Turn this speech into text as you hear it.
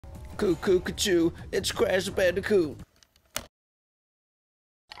Cuckoo, it's Crash Bandicoot.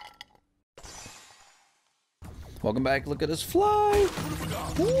 Welcome back, look at us fly.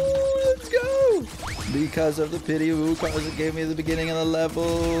 Woo, let's go. Because of the pity woo cars it gave me at the beginning of the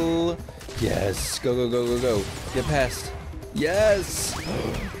level. Yes, go, go, go, go, go. Get past. Yes.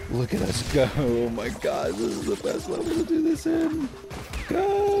 Look at us go. Oh my god, this is the best level to do this in.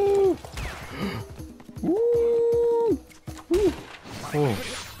 Go. Woo. Woo. Oh.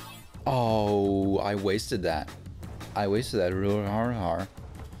 Oh, I wasted that. I wasted that real hard.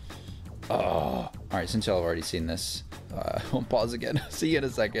 Oh. Alright, since y'all have already seen this, I'll pause again. See you in a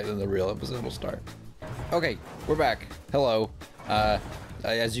second and the real episode will start. Okay, we're back. Hello.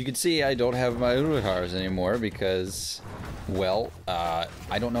 As you can see, I don't have my cars anymore because, well,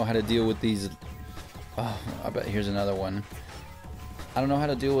 I don't know how to deal with these. Oh, I bet here's another one. I don't know how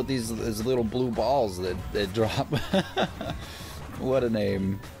to deal with these little blue balls that drop. What a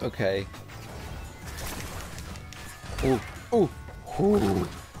name. Okay. Ooh, ooh, ooh.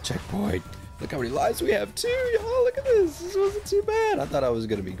 Checkpoint. Look how many lives we have too, y'all. Look at this. This wasn't too bad. I thought I was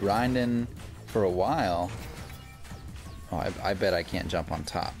gonna be grinding for a while. Oh, I bet I can't jump on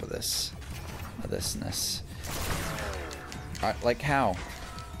top of this. Thisness. Like how?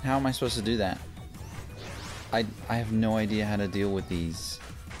 How am I supposed to do that? I have no idea how to deal with these.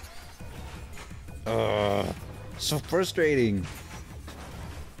 So frustrating.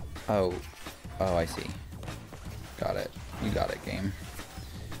 Oh, I see. Got it. You got it, game.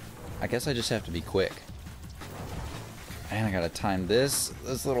 I guess I just have to be quick. And I gotta time this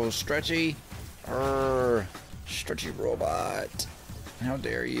little stretchy. Stretchy robot. How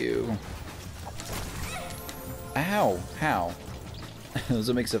dare you? Ow! How? It was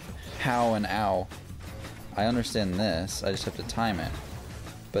a mix of how and ow. I understand this, I just have to time it.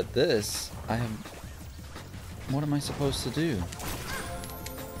 But this, what am I supposed to do?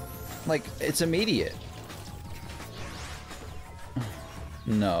 Like, it's immediate.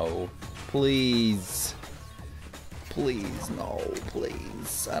 No, please. Please, no,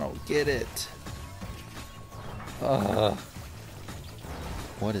 please. I don't get it.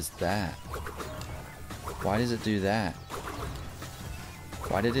 What is that? Why does it do that?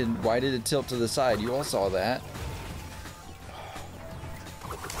 Why did it tilt to the side? You all saw that.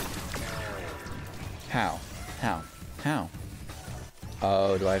 How? How? How?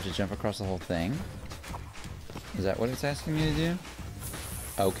 Oh, do I have to jump across the whole thing? Is that what it's asking me to do?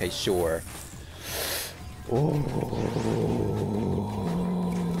 Okay, sure. Oh.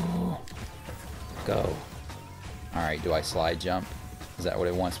 Go. Alright, do I slide jump? Is that what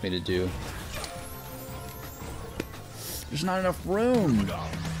it wants me to do? There's not enough room!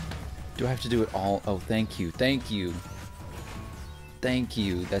 Do I have to do it all? Oh, thank you. Thank you. Thank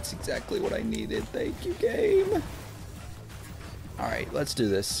you. That's exactly what I needed. Thank you, game. Alright, let's do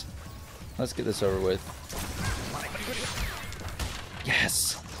this. Let's get this over with.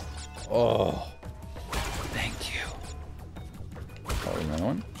 Yes! Oh, thank you. Oh, another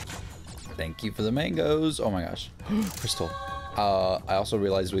one. Thank you for the mangoes. Oh my gosh. Crystal. I also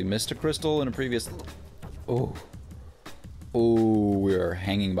realized we missed a crystal in a previous... Oh. Oh, we are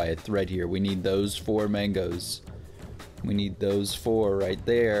hanging by a thread here. We need those 4 mangoes. We need those 4 right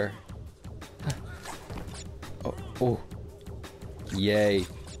there. Oh, oh. Yay.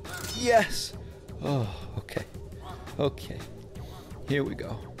 Yes! Oh, okay. Okay. Here we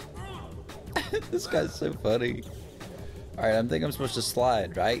go. This guy's so funny. Alright, I think I'm supposed to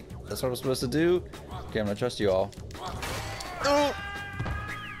slide, right? That's what I'm supposed to do? Okay, I'm gonna trust you all. Oh!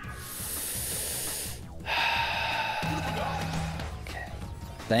 Okay.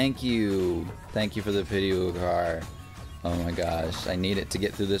 Thank you. Thank you for the video car. Oh my gosh, I need it to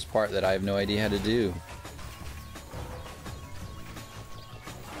get through this part that I have no idea how to do.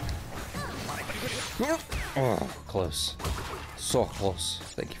 Oh, close. So close.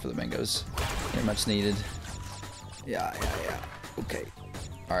 Thank you for the mangoes. Very much needed. Yeah. Okay.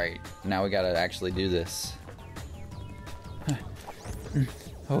 Alright, now we gotta actually do this.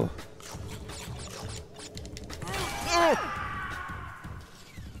 Oh.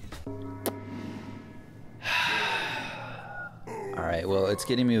 Alright, well, it's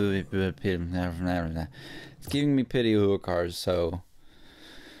getting me pity who cars, so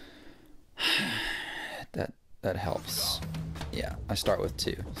that helps. Yeah, I start with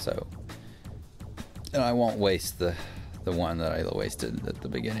 2, so, and I won't waste the one that I wasted at the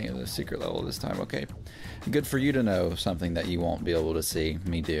beginning of the secret level this time. Okay, good for you to know something that you won't be able to see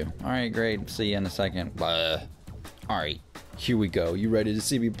me do. Alright, great, see you in a second. Alright, here we go. You ready to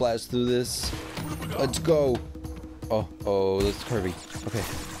see me blast through this? Let's go. Oh, that's curvy.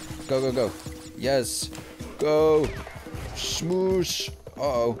 Okay, go. Yes, go. Smoosh.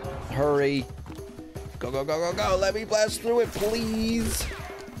 Uh-oh. Hurry. Go, go, go, go, go. Let me blast through it, please.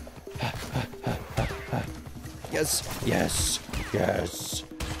 Yes, yes, yes.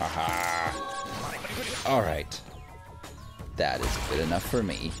 Haha. All right. That is good enough for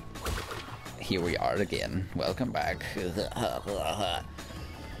me. Here we are again. Welcome back.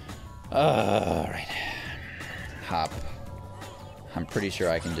 All right. Hop. I'm pretty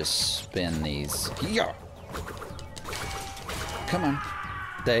sure I can just spin these. Yeah. Come on.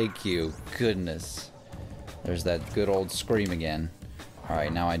 Thank you. Goodness. There's that good old scream again. All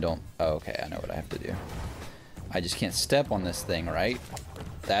right, now I don't. Oh, okay, I know what I have to do. I just can't step on this thing, right?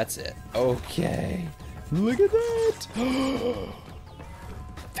 That's it. Okay. Look at that.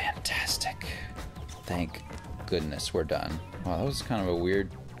 Fantastic. Thank goodness we're done. Wow, that was kind of a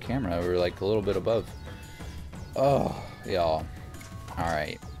weird camera. We were like a little bit above. Oh, y'all. All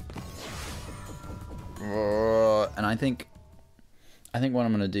right. And I think what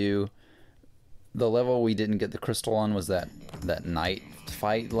I'm gonna do. The level we didn't get the crystal on was that night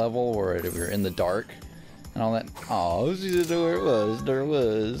fight level where we were in the dark and all that. Oh, there it was. There it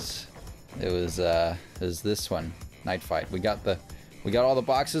was. It was this one, night fight. We got all the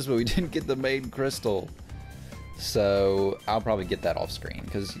boxes, but we didn't get the main crystal. So I'll probably get that off screen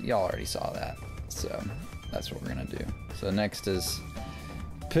because y'all already saw that. So that's what we're gonna do. So next is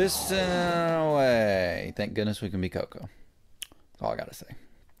piston away. Thank goodness we can be Coco. That's all I gotta say.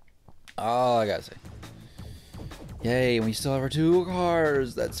 All I gotta say. Yay, we still have our 2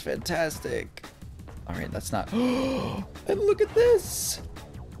 cars. That's fantastic. All right, that's not. And look at this.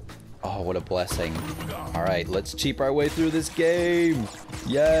 Oh, what a blessing. All right, let's cheap our way through this game.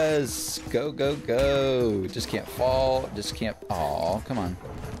 Yes, go, go, go. Just can't fall. Just can't. Oh, come on.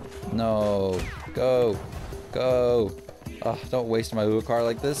 No, go, go. Oh, don't waste my Uber car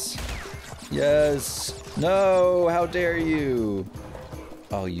like this. Yes. No, how dare you.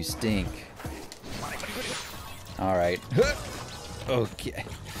 Oh, you stink. All right. Okay.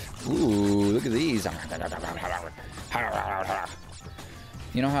 Ooh, look at these.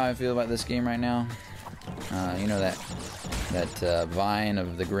 You know how I feel about this game right now? You know that vine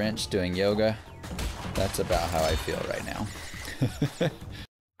of the Grinch doing yoga? That's about how I feel right now.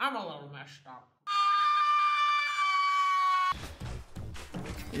 I'm a little messed up.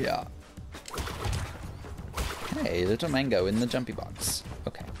 Yeah. Hey, little mango in the jumpy box.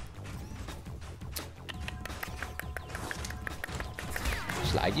 Okay.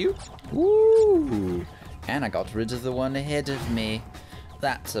 Slide you? Woo! And I got rid of the one ahead of me.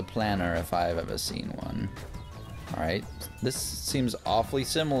 That's a planner if I've ever seen one. Alright. This seems awfully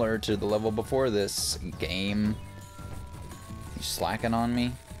similar to the level before this game. You slacking on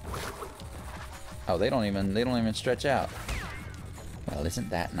me? Oh, they don't even stretch out. Well, isn't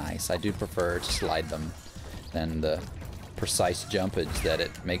that nice? I do prefer to slide them than the precise jumpage that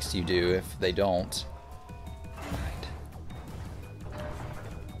it makes you do if they don't.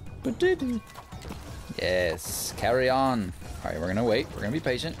 Alright. Yes, carry on. Alright, we're gonna wait. We're gonna be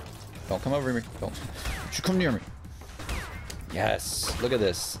patient. Don't come over me. Don't you come near me. Yes, look at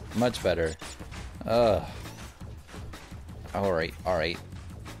this. Much better. Alright, alright.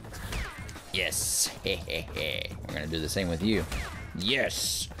 Yes. We're gonna do the same with you.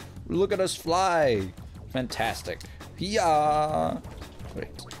 Yes! Look at us fly! Fantastic. Yeah! Wait.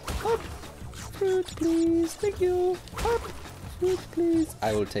 Up! Fruit, please. Thank you. Up! Fruit, please.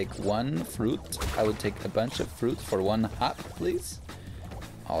 I will take 1 fruit. I will take a bunch of fruit for 1 hop, please.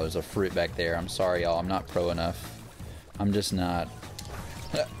 Oh, there's a fruit back there. I'm sorry, y'all. I'm not pro enough. I'm just not.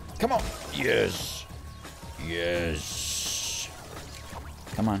 Come on! Yes! Yes!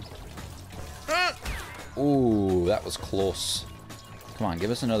 Come on. Ooh, that was close. Come on,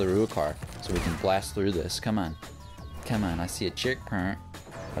 give us another Urucar so we can blast through this. Come on. Come on, I see a checkpoint,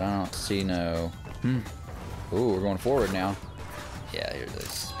 but I don't see no... Ooh, we're going forward now. Yeah, here,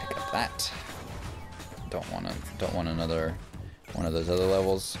 let's pick up that. Don't want another one of those other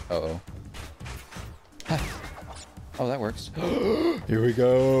levels. Uh-oh. Oh, that works. Here we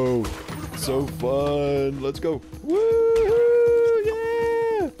go. So fun. Let's go. Woo!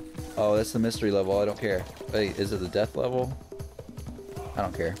 Yeah! Oh, that's the mystery level. I don't care. Wait, is it the death level? I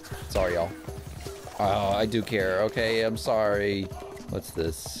don't care. Sorry, y'all. Oh, I do care. Okay, I'm sorry. What's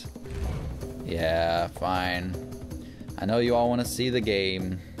this? Yeah, fine. I know you all want to see the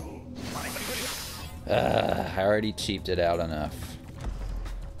game. I already cheaped it out enough.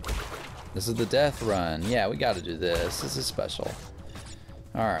 This is the death run. Yeah, we got to do this. This is special.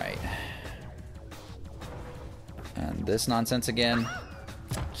 All right. And this nonsense again.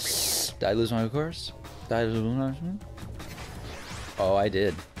 Did I lose my course? Did I lose my course? Oh, I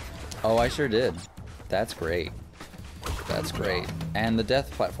did. Oh, I sure did. That's great. That's That's great. And the death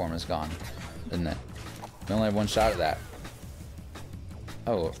platform is gone, isn't it? We only have one shot at that.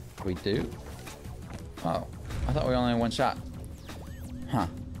 Oh, we do? Oh, I thought we only had one shot. Huh.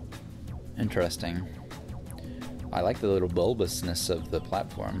 Interesting. I like the little bulbousness of the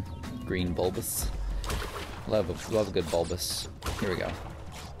platform. Green bulbous. Love a good bulbous. Here we go.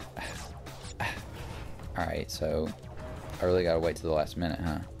 Alright, so I really gotta wait till the last minute,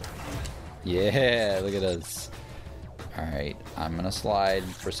 huh? Yeah, look at us. Alright, I'm gonna slide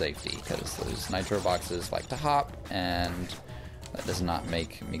for safety, because those nitro boxes like to hop, and that does not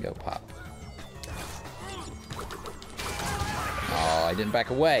make me go pop. Oh, I didn't back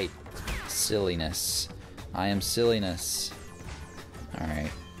away. Silliness. I am silliness.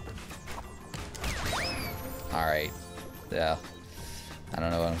 Alright. Alright. Yeah. I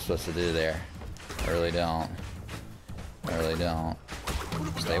don't know what I'm supposed to do there. I really don't. I really don't.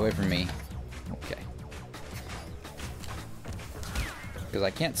 Stay away from me. Okay. Because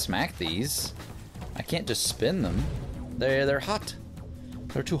I can't smack these. I can't just spin them. They're hot.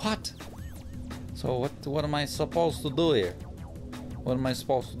 They're too hot. So what am I supposed to do here? What am I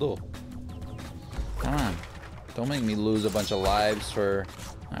supposed to do? Come on. Don't make me lose a bunch of lives for...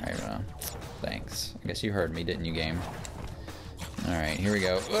 Alright, thanks. I guess you heard me, didn't you, game? Alright, here we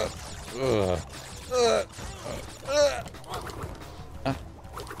go.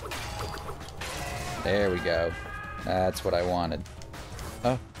 There we go. That's what I wanted.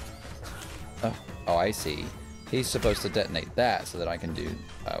 Oh, I see. He's supposed to detonate that so that I can do...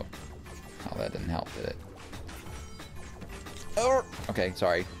 Oh, that didn't help, did it? Oh, okay,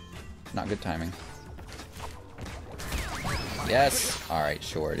 sorry. Not good timing. Yes! Alright,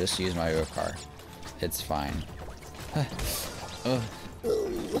 sure. Just use my car. It's fine.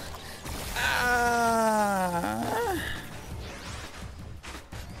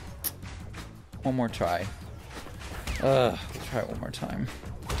 One more try. We'll try it one more time.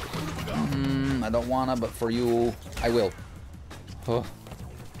 I don't wanna, but for you, I will. Oh.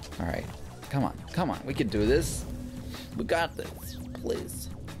 Alright. Come on. Come on. We can do this. We got this. Please.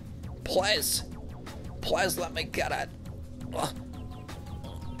 Please. Please let me get it.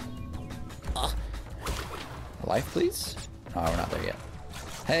 Life, please? Oh, we're not there yet.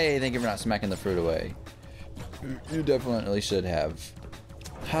 Hey, thank you for not smacking the fruit away. You definitely should have.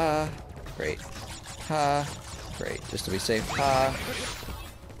 Ha. Great. Ha. Great. Just to be safe. Ha.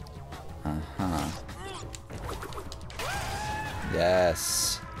 Uh-huh.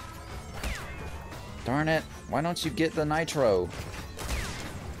 Yes. Darn it. Why don't you get the nitro?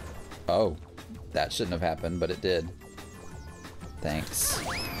 Oh. That shouldn't have happened, but it did. Thanks.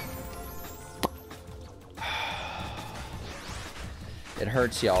 It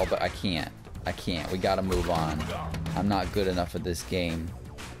hurts, y'all, but I can't. I can't. We gotta move on. I'm not good enough at this game.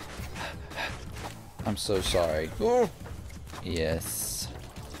 I'm so sorry. Oh! Yes.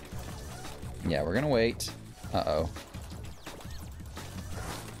 Yeah, we're gonna wait. Uh-oh.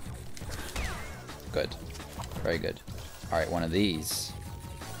 Good. Very good. Alright, one of these.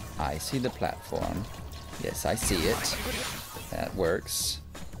 I see the platform. Yes, I see it. That works.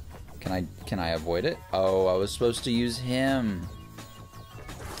 Can I avoid it? Oh, I was supposed to use him.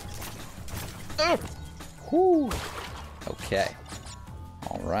 Whew. Okay.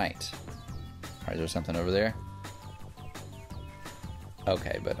 Alright. Alright, is there something over there?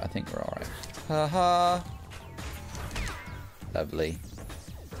 Okay, but I think we're alright. Haha. Lovely.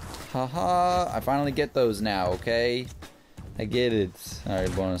 Haha. I finally get those now, okay? I get it.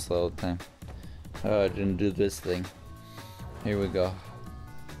 Alright, bonus level time. Oh, I didn't do this thing. Here we go.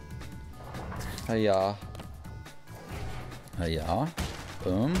 Hiya. Hiya.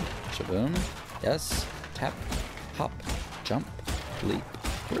 Boom. Shaboom. Yes. Tap. Hop. Jump. Leap.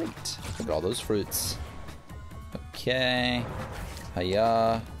 Great. Look at all those fruits. Okay.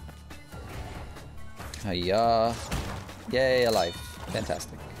 Hiya. Hiya. Yay, alive.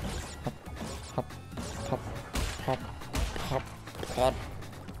 Fantastic. Hop. Hop. Hop. Hop. Hop. Hop.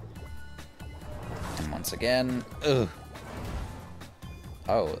 And once again. Ugh.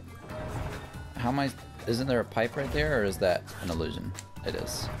 Oh. How am I... Isn't there a pipe right there, or is that an illusion? It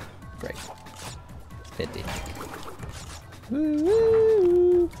is. Great. 50.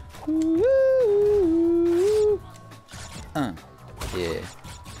 Woo! Woo! Yeah.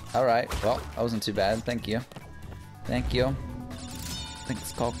 Alright, well, that wasn't too bad. Thank you. Thank you.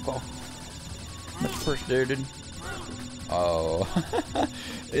 Thanks, Coco. Much appreciated. Oh.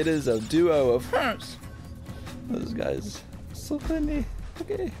 It is a duo of hers. Those guys. So funny.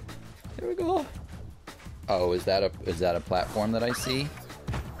 Okay. Here we go. Oh, is that a platform that I see?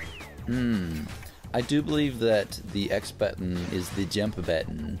 I do believe that the X button is the jump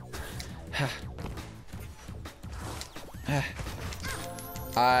button.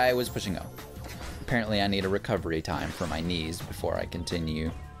 I was pushing O. Apparently I need a recovery time for my knees before I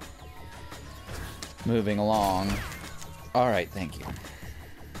continue moving along. Alright, thank you.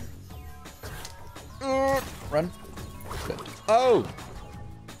 Run. Good. Oh!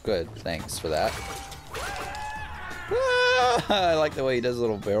 Good, thanks for that. I like the way he does a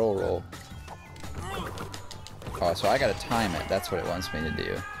little barrel roll. Oh, so I gotta time it. That's what it wants me to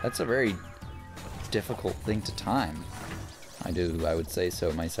do. That's a very difficult thing to time. I would say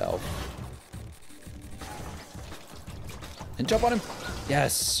so myself. And jump on him!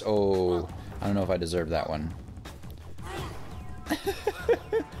 Yes! Oh, I don't know if I deserve that one.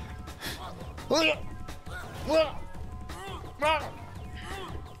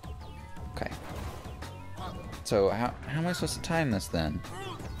 Okay. So how am I supposed to time this then?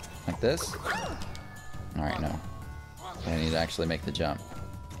 Like this? Alright, no. I need to actually make the jump.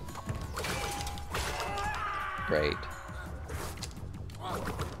 Great.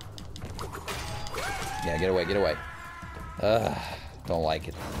 Yeah, get away, get away. Ugh, don't like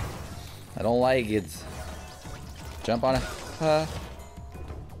it. I don't like it. Jump on it.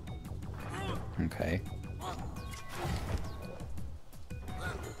 Okay.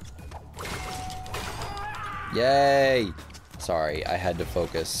 Yay! Sorry, I had to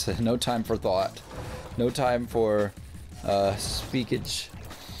focus. No time for thought. No time for speakage.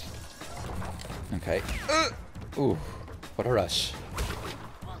 Okay. Ooh, what a rush.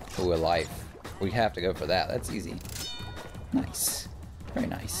 Ooh, a life. We have to go for that. That's easy. Nice. Very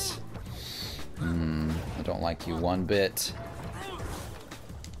nice. I don't like you one bit.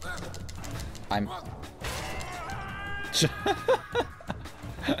 I'm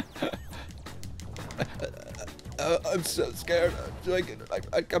so scared.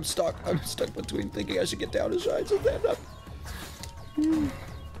 I'm stuck. I'm stuck between thinking I should get down and try to stand up.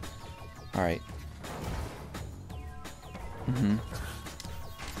 Alright.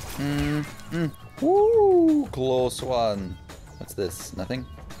 Woo! Close one. What's this? Nothing?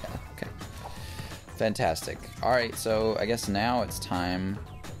 Yeah, okay. Fantastic. Alright, so I guess now it's time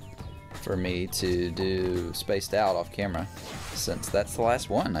for me to do Spaced Out off camera, since that's the last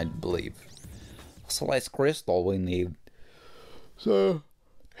one, I believe. That's the last crystal we need. So,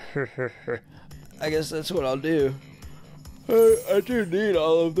 I guess that's what I'll do. I do need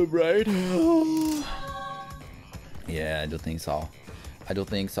all of them, right? Yeah, I don't think so. I don't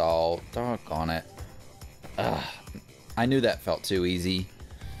think so. Doggone it. I knew that felt too easy.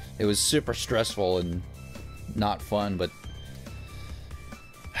 It was super stressful and not fun, but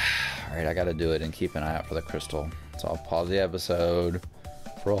alright, I gotta do it and keep an eye out for the crystal. So I'll pause the episode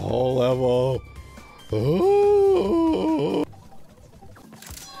for a whole level.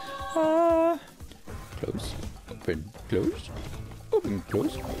 Close, open, close, open,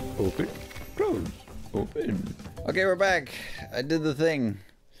 close, open, close, open. Okay, we're back. I did the thing.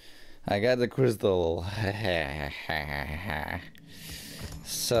 I got the crystal.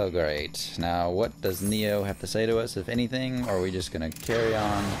 So great. Now, what does Neo have to say to us, if anything? Or are we just gonna carry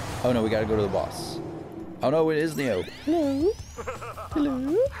on? Oh no, we gotta go to the boss. Oh no, it is Neo. Hello?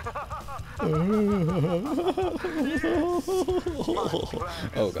 Hello?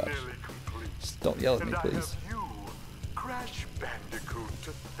 Oh gosh. Just don't yell at me, please. Crash Bandicoot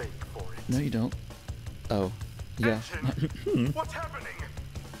to thank for it. No, you don't. Oh. Yeah. What's happening?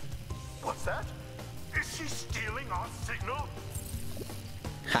 What's that? Is she stealing our signal?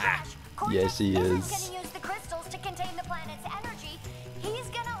 Ha! Yes, he is. Gonna use the crystals to contain the planet's energy. He's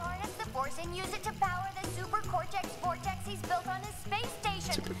gonna harness the force and use it to power the super Cortex vortex he's built on his space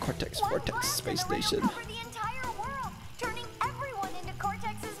station. Super Cortex vortex space station. Over the entire world, turning everyone into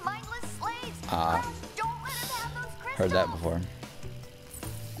Cortex's mindless slaves. Ah. Don't let him have those crystals. Heard that before.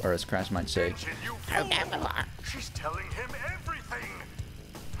 Or as Crash might say. She's telling him everything.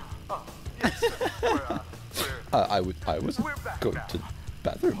 Yes. I was going back to the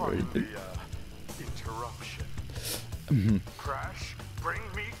bathroom or Pardon anything. the interruption. Crash, bring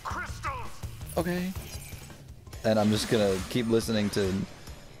me crystals. Okay. And I'm just gonna keep listening to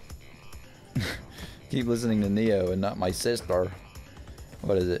Neo and not my sister.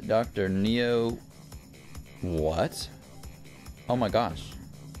 What is it? Dr. Neo. What? Oh my gosh.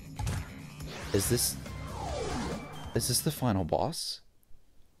 Is this the final boss?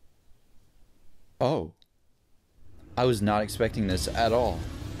 Oh. I was not expecting this at all.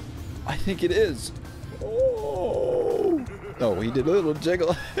 I think it is. Oh, oh, he did a little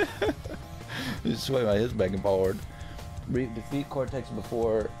jiggle. He sway my hips back and forward. Defeat Cortex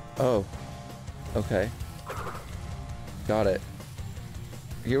before. Oh. Okay. Got it.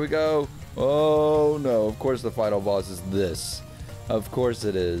 Here we go. Oh no, of course the final boss is this. Of course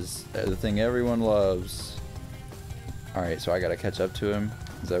it is. The thing everyone loves. Alright, so I gotta catch up to him.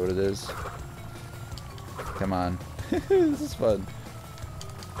 Is that what it is? Come on. This is fun.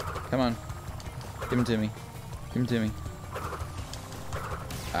 Come on. Give him to me. Give him to me.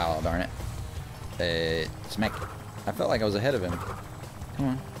 Oh, darn it. Smack. I felt like I was ahead of him. Come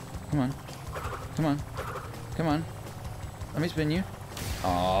on. Come on. Come on. Come on. Let me spin you.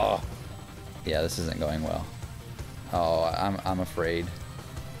 Oh. Yeah, this isn't going well. Oh, I'm afraid.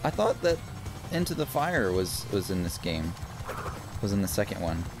 I thought that Into the Fire was in this game. Was in the second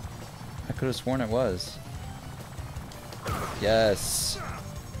one. I could have sworn it was. Yes.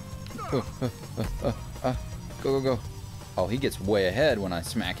 Go, go, go. Oh, he gets way ahead when I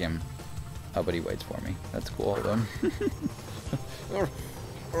smack him. Oh, but he waits for me. That's cool of him.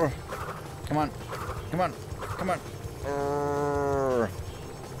 Come on. Come on. Come on. Oh,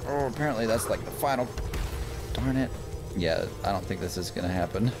 apparently that's like the final. Darn it. Yeah, I don't think this is gonna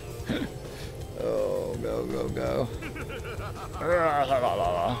happen. Oh, go, go, go.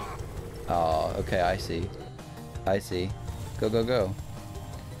 Oh, okay, I see. I see. Go, go, go.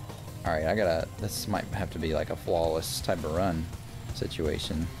 Alright, I gotta... This might have to be like a flawless type of run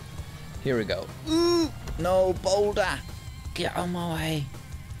situation. Here we go. Ooh! No, boulder! Get on my way.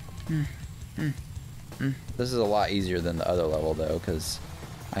 This is a lot easier than the other level, though, because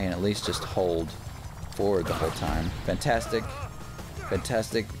I can at least just hold forward the whole time. Fantastic.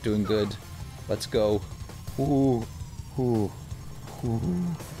 Fantastic. Doing good. Let's go. Ooh. Ooh. Ooh.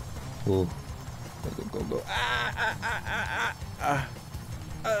 Ooh. Go, go, go, go.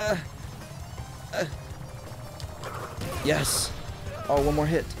 Yes. Oh, one more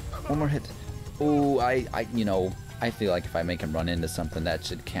hit. One more hit. Ooh, you know, I feel like if I make him run into something, that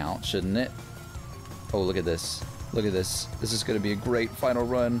should count, shouldn't it? Oh, look at this. Look at this. This is going to be a great final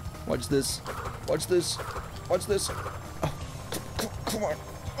run. Watch this. Watch this. Watch this. Oh, come on.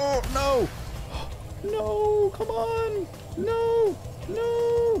 Oh, no. No, come on. No.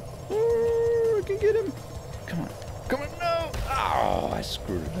 No. Oh, I can get him. Come on. Come on. No. Oh, I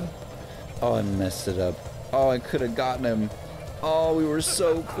screwed it up. Oh, I messed it up. Oh, I could have gotten him. Oh, we were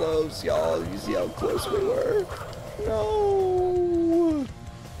so close, y'all. You see how close we were? No.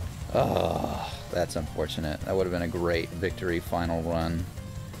 Oh, that's unfortunate. That would have been a great victory final run.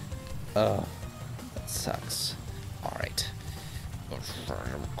 Oh, that sucks. All right.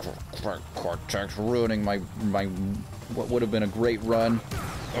 Cortex ruining my what would have been a great run.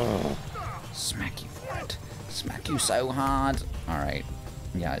 Oh, smack you for it. Smack you so hard. All right.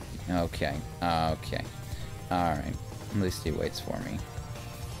 Yeah. Okay. Okay. All right. At least he waits for me.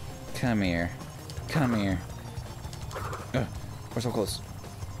 Come here. Come here. We're so close.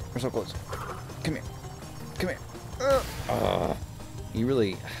 We're so close. Come here. Come here. You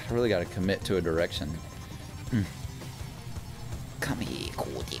really got to commit to a direction. Come here,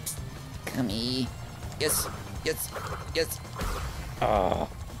 Cortex. Come here. Yes. Yes. Yes.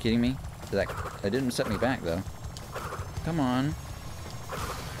 Kidding me? That didn't set me back though. Come on.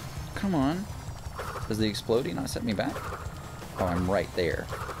 Come on. Does the exploding not set me back? Oh, I'm right there.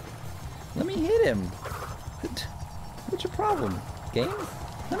 Let me hit him. What's your problem, game?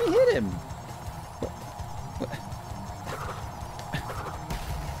 Let me hit him. What?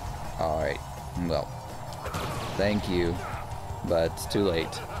 All right. Well, thank you, but it's too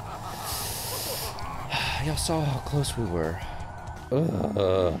late. Y'all saw how close we were.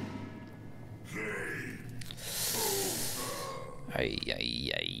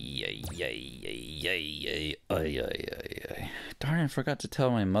 Darn, I forgot to tell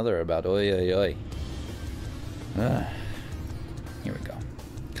my mother about oi oi oi. Here we go.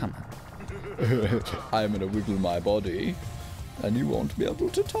 Come on. I'm gonna wiggle my body, and you won't be able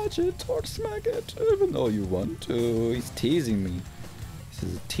to touch it or smack it, even though you want to. He's teasing me. This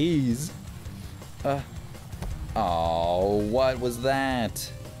is a tease. Oh, what was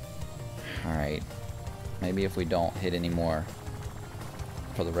that? Alright. Maybe if we don't hit anymore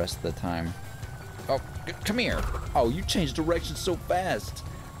for the rest of the time. Oh, come here. Oh, you changed direction so fast.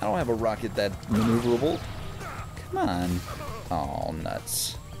 I don't have a rocket that maneuverable. Come on. Oh,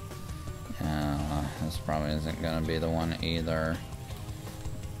 nuts. This probably isn't going to be the one either.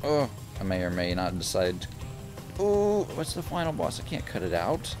 Oh, I may or may not decide. Oh, what's the final boss? I can't cut it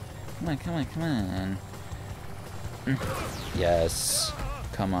out. Come on, come on, come on. Yes.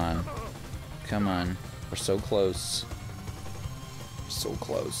 Come on. Come on. We're so close. So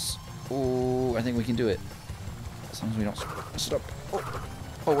close. Ooh, I think we can do it. As long as we don't mess it up.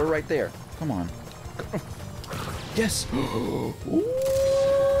 Oh, we're right there. Come on. Yes! Ooh.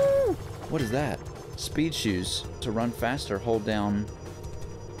 What is that? Speed shoes. To run faster, hold down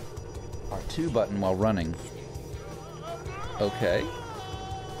R2 button while running. Okay.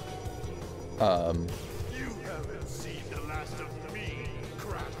 You haven't seen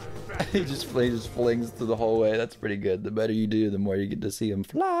He just flings through the whole way. That's pretty good. The better you do, the more you get to see him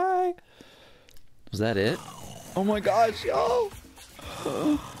fly. Was that it? Oh my gosh, y'all!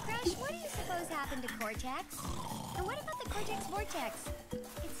 Crash, what do you suppose happened to Cortex? And what about the Cortex Vortex?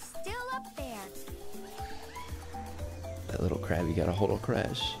 It's still up there. That little crabby got a hold of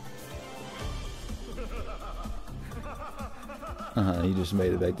Crash. He just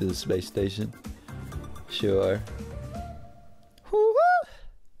made it back to the space station. Sure. Woo-hoo!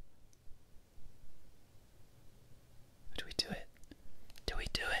 Do we do it? Do we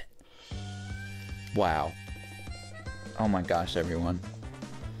do it? Wow. Oh my gosh, everyone.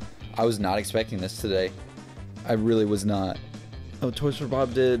 I was not expecting this today. I really was not. Oh, Toys for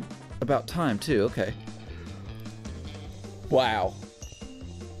Bob did About Time too, okay. Wow.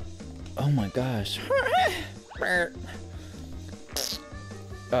 Oh my gosh.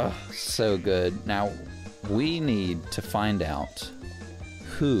 Oh, so good. Now, we need to find out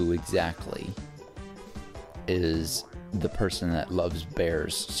who exactly is the person that loves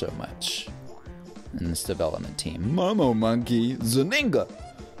bears so much in this development team. Momo Monkey Zaninga.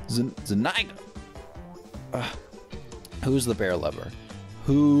 Zaniga. Who's the bear lover?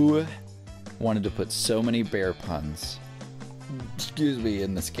 Who wanted to put so many bear puns, excuse me,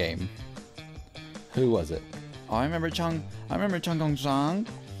 in this game? Who was it? Oh, I remember Chung Gong Zhang.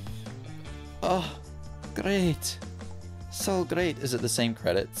 Oh, great. So great. Is it the same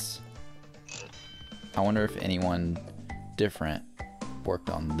credits? I wonder if anyone different worked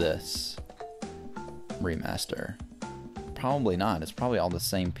on this remaster. Probably not. It's probably all the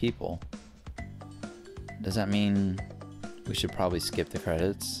same people. Does that mean we should probably skip the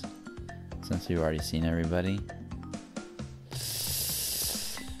credits since we've already seen everybody?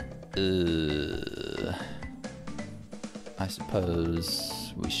 I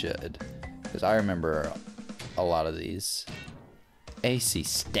suppose we should, because I remember a lot of these. AC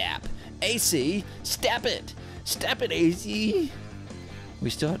Stap. AC, stap it! Stap it, AC! We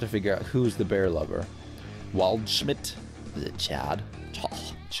still have to figure out who's the bear lover. Waldschmidt? Is it Chad?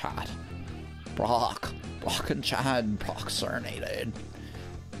 Oh, Chad. Brock and Chad proxernated.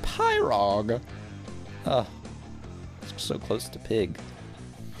 Pyrog. Oh, so close to Pig.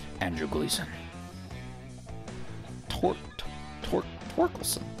 Andrew Gleason.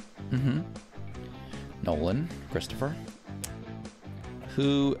 Torkelson. Nolan. Christopher.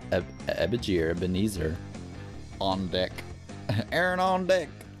 Who? Ebenezer. On deck. Aaron on deck.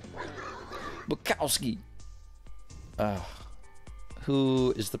 Bukowski.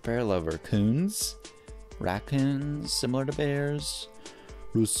 Who is the bear lover? Coons? Raccoons, similar to bears?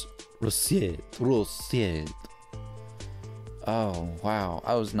 Rossiet. Oh, wow.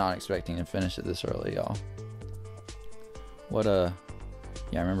 I was not expecting to finish it this early, y'all. What a...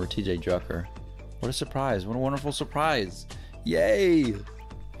 Yeah, I remember TJ Drucker. What a surprise. What a wonderful surprise. Yay!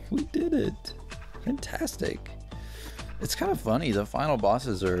 We did it. Fantastic. It's kind of funny. The final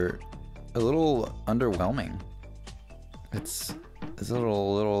bosses are a little underwhelming. It's a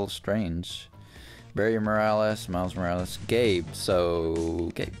little strange. Barry Morales, Miles Morales, Gabe.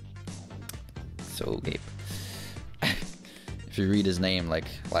 So Gabe. If you read his name, like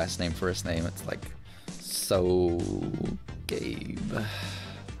last name, first name, it's like so Gabe.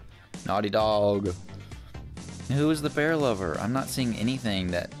 Naughty Dog. Who is the bear lover? I'm not seeing anything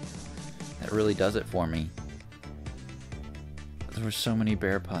that really does it for me. There were so many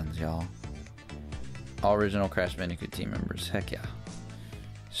bear puns, y'all. All original Crash Bandicoot team members. Heck yeah.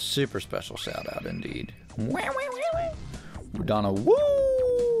 Super special shout out indeed. Donna,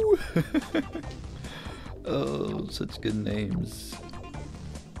 woo! Oh, such good names.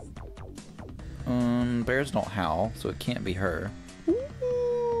 Bears don't howl, so it can't be her.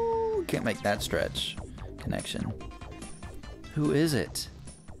 Ooh, can't make that stretch connection. Who is it?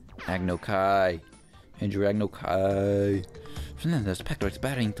 Agno Kai. Andrew Agno Kai. Fernandez, Pectorix,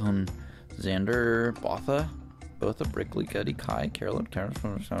 Barrington, Xander, Botha, Brickley, Gutty, Kai, Carolyn,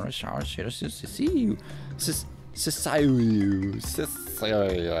 from Shower, Ceciu,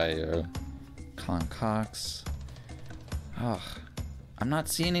 Colin Cox. Oh, I'm not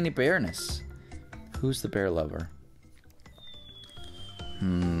seeing any bearness. Who's the bear lover?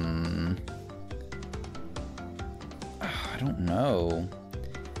 I don't know.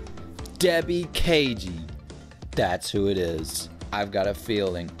 Debbie Cagey. That's who it is. I've got a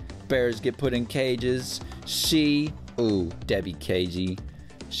feeling. Bears get put in cages. Debbie Cagey.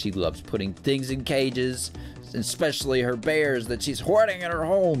 She loves putting things in cages, especially her bears that she's hoarding in her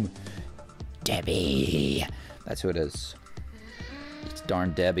home. Debbie. That's who it is. It's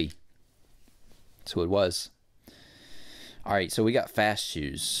darn Debbie. That's who it was. Alright, so we got fast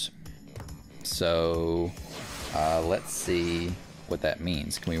shoes. So, let's see what that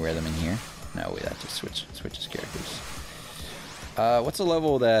means. Can we wear them in here? No, we have to switches characters. What's a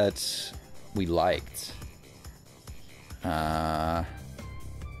level that we liked? I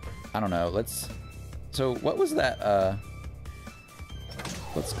don't know. So what was that?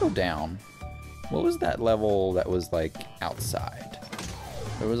 Let's go down. What was that level that was like outside?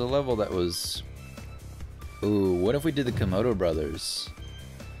 There was a level that was... Ooh, what if we did the Komodo Brothers?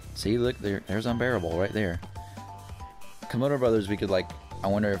 See, look, there's Unbearable right there. Komodo Brothers, we could like... I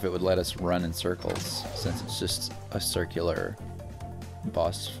wonder if it would let us run in circles, since it's just a circular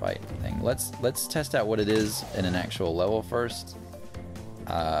boss fight thing. Let's test out what it is in an actual level first.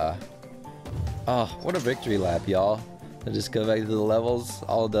 Oh, what a victory lap, y'all. I just go back to the levels,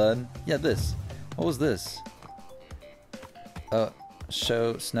 all done. Yeah, this. What was this?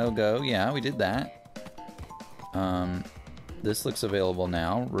 Show Snow Go. Yeah, we did that. This looks available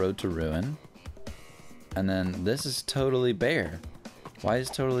now. Road to Ruin. And then this is Totally Bear. Why is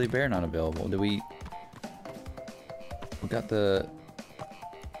Totally Bear not available? We got the...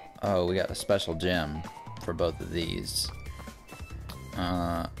 Oh, we got a special gem for both of these.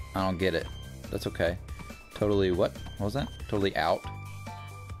 I don't get it. That's okay. Totally what? What was that? Totally Out.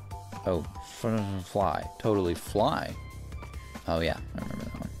 Oh, Fly. Totally Fly. Oh yeah, I remember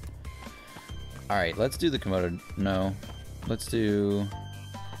that one. Alright, let's do the Komodo. No. Let's do...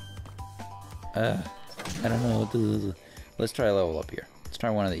 I don't know what to do. Let's try a level up here. Let's try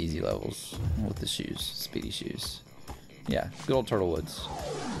one of the easy levels with the shoes. Speedy shoes. Yeah, good old Turtle Woods.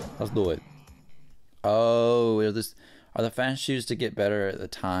 Let's do it. Oh, are the fast shoes to get better at the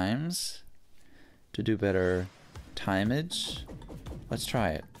times? To do better timeage? Let's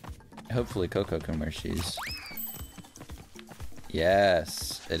try it. Hopefully Coco can wear shoes.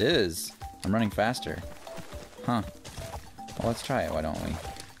 Yes, it is. I'm running faster. Huh. Well, let's try it. Why don't we?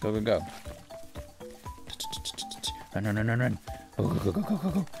 Go, go, go. Run, run, run, run, run. Go, go, go, go, go,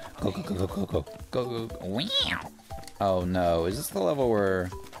 go. Go, go, go, go, go, go. Go, go, wow. Oh no, is this the level where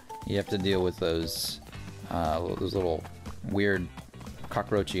you have to deal with those little weird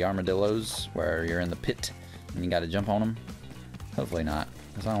cockroachy armadillos where you're in the pit and you gotta jump on them? Hopefully not,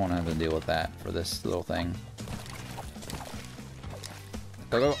 because I don't want to have to deal with that for this little thing.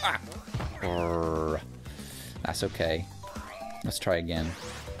 Go, go, ah! Brrr. That's okay. Let's try again.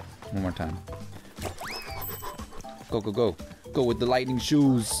 One more time. Go, go, go. Go with the lightning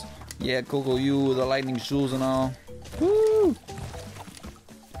shoes. Yeah, Coco, you with the lightning shoes and all. Woo!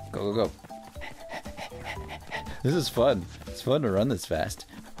 Go, go, go. This is fun. It's fun to run this fast.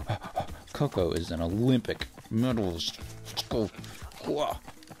 Coco is an Olympic medalist. Let's go. Oh,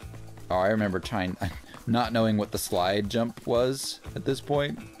 I remember not knowing what the slide jump was at this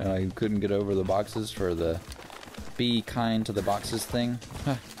point, and I couldn't get over the boxes for the be kind to the boxes thing.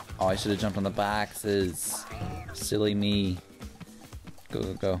 Oh, I should have jumped on the boxes. Silly me. Go,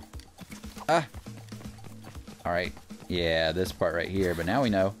 go, go. Ah! Alright. Yeah, this part right here, but now we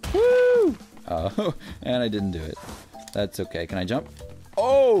know. Woo! Oh, and I didn't do it. That's okay. Can I jump?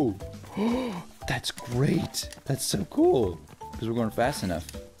 Oh! That's great. That's so cool. Because we're going fast enough.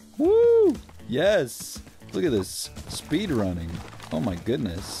 Woo! Yes! Look at this. Speed running. Oh my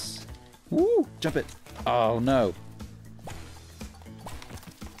goodness. Woo! Jump it. Oh no.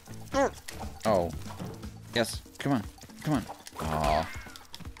 Oh. Yes. Come on. Come on. Oh.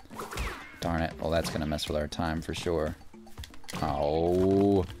 Darn it. Well, that's going to mess with our time for sure.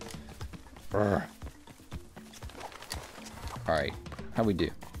 Oh. Alright. How we do?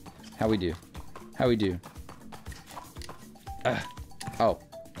 How we do? How we do? Oh.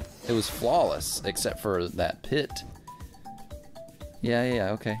 It was flawless, except for that pit. Yeah,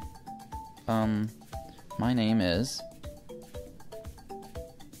 okay. My name is...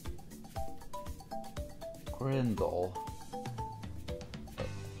 Grindel.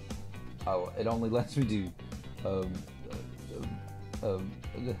 Oh, it only lets me do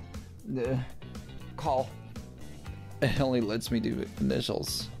call. It only lets me do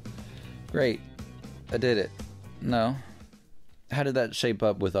initials. Great. I did it. No. How did that shape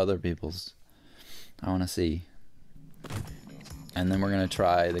up with other people's? I want to see. And then we're going to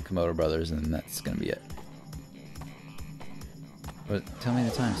try the Komodo Brothers, and that's going to be it. But tell me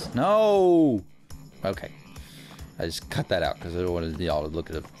the times. No! Okay. I just cut that out because I don't want y'all to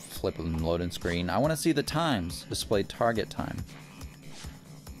look at a flip and loading screen. I want to see the times. Display target time.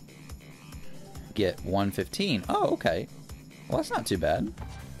 Get 1:15. Oh, okay. Well, that's not too bad.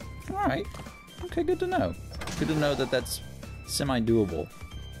 Alright. Okay, good to know. Good to know that that's semi-doable.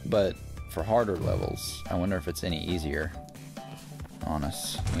 But for harder levels, I wonder if it's any easier on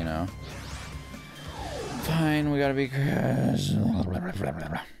us, you know? Fine, we gotta be...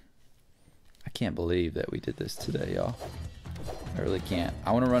 I can't believe that we did this today, y'all. I really can't.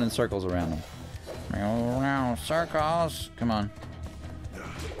 I want to run in circles around them. Circles! Come on.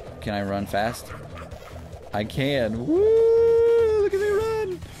 Can I run fast? I can. Woo! Look at me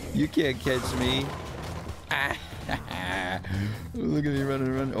run! You can't catch me. Ah, look at me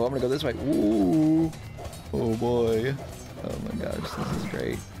running. Oh, I'm gonna go this way. Ooh! Oh boy! Oh my gosh, this is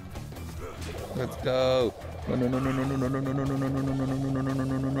great. Let's go! Run!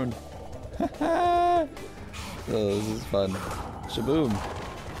 Oh, this is fun. Shaboom!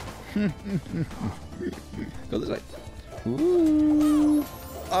 Go this way. Ooh!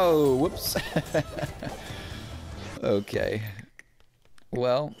 Oh, whoops! Okay.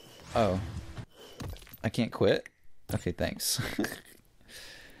 Well, oh. I can't quit? Okay, thanks.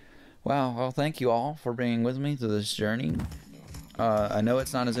 Wow, well, thank you all for being with me through this journey. I know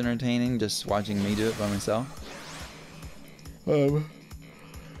it's not as entertaining just watching me do it by myself. I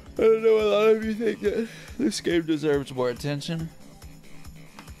don't know, a lot of you think that this game deserves more attention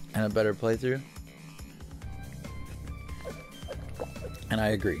and a better playthrough. And I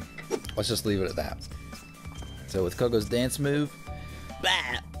agree. Let's just leave it at that. So with Coco's dance move,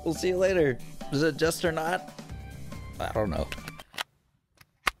 bah, we'll see you later. Is it just or not? I don't know.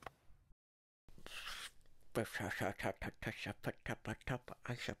 I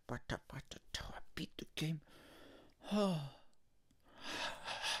beat the game.